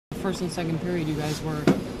first and second period, you guys were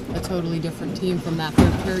a totally different team from that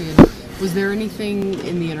third period. Was there anything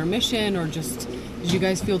in the intermission, or just did you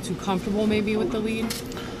guys feel too comfortable maybe with the lead?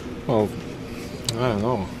 Well, I don't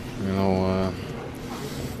know.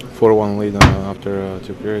 4-1 lead after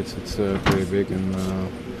 2 periods, it's pretty big, and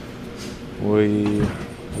we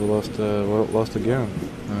lost again.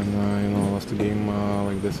 And lost a game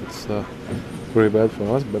like this, it's pretty bad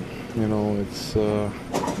for us. But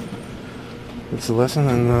it's a lesson,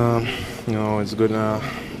 and it's good now.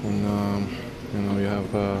 And you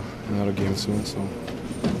have another game soon, so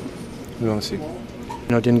we're gonna see.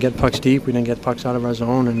 Didn't get pucks deep. We didn't get pucks out of our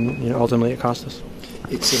zone, and ultimately it cost us.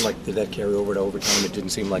 It seemed like, did that carry over to overtime? It didn't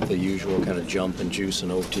seem like the usual kind of jump and juice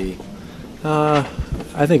and OT.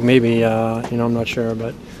 I think maybe. I'm not sure,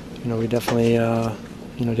 but we definitely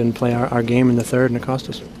didn't play our game in the third, and it cost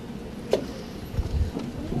us.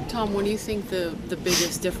 Tom, what do you think the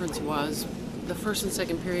biggest difference was? The first and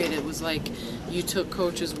second period, it was like you took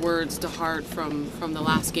Coach's words to heart from the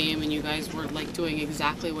last game, and you guys were like doing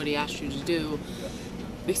exactly what he asked you to do.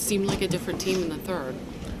 It seemed like a different team in the third.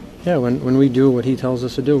 Yeah, when we do what he tells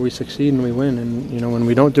us to do, we succeed and we win. And when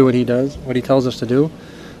we don't do what he tells us to do,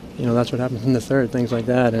 that's what happens in the third. Things like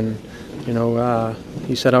that. And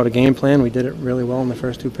he set out a game plan. We did it really well in the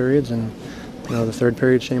first 2 periods, and the third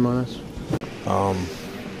period, shame on us.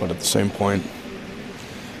 But at the same point,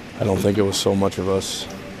 I don't think it was so much of us.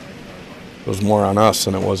 It was more on us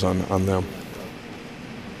than it was on them.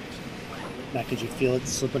 Matt, did you feel it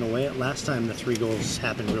slipping away? Last time the 3 goals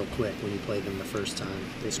happened real quick when you played them the first time.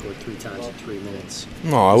 They scored 3 times in 3 minutes.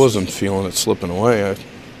 No, I wasn't feeling it slipping away.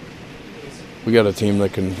 We got a team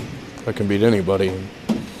that can beat anybody.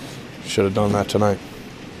 Should have done that tonight.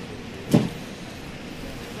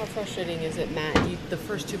 How frustrating is it, Matt? The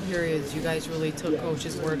first 2 periods, you guys really took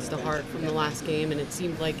Coach's words to heart from the last game, and it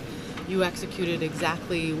seemed like you executed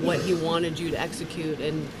exactly what he wanted you to execute.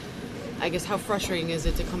 And I guess how frustrating is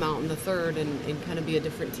it to come out in the third and kind of be a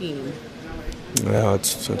different team? Yeah,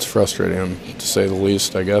 it's frustrating, to say the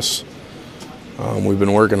least, I guess. We've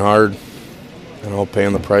been working hard,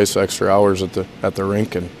 paying the price, extra hours at the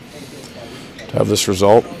rink, and to have this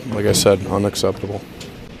result, like I said, unacceptable.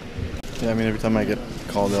 Yeah, every time I get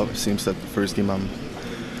called up, it seems that the first game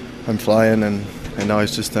I'm flying, and now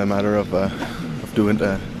it's just a matter of doing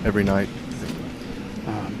it every night.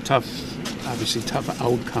 Obviously tough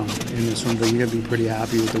outcome in this one, but you got to be pretty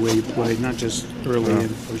happy with the way you played, not just early in the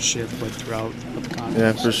first shift, but throughout the contest.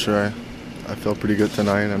 Yeah, for sure. I felt pretty good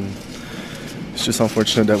tonight, and it's just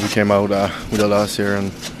unfortunate that we came out with a loss here, and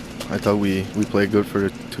I thought we played good for the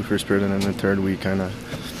 2 first period, and then the third we kind of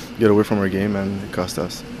get away from our game, and it cost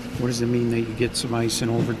us. What does it mean that you get some ice in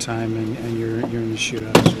overtime and you're in the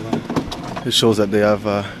shootout as well? It shows that they have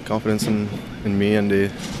confidence in me, and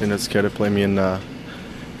they're not scared to play me in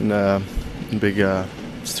big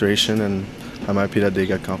situation, and I'm happy that they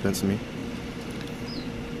got confidence in me.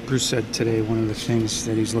 Bruce said today one of the things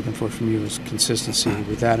that he's looking for from you is consistency.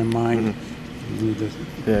 With that in mind, you need to...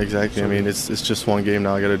 Yeah, exactly. It's just one game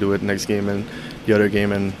now. I got to do it next game and the other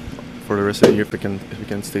game, and for the rest of the year if we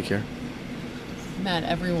can stick here. Matt,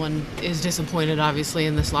 everyone is disappointed, obviously,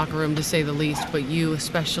 in this locker room, to say the least, but you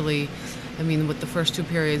especially. With the first 2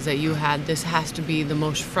 periods that you had, this has to be the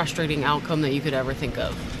most frustrating outcome that you could ever think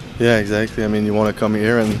of. Yeah, exactly. You want to come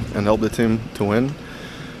here and help the team to win,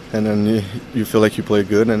 and then you feel like you played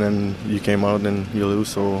good, and then you came out and you lose.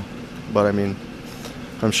 So, but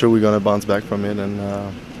I'm sure we're going to bounce back from it, and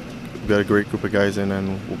we've got a great group of guys in,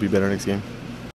 and we'll be better next game.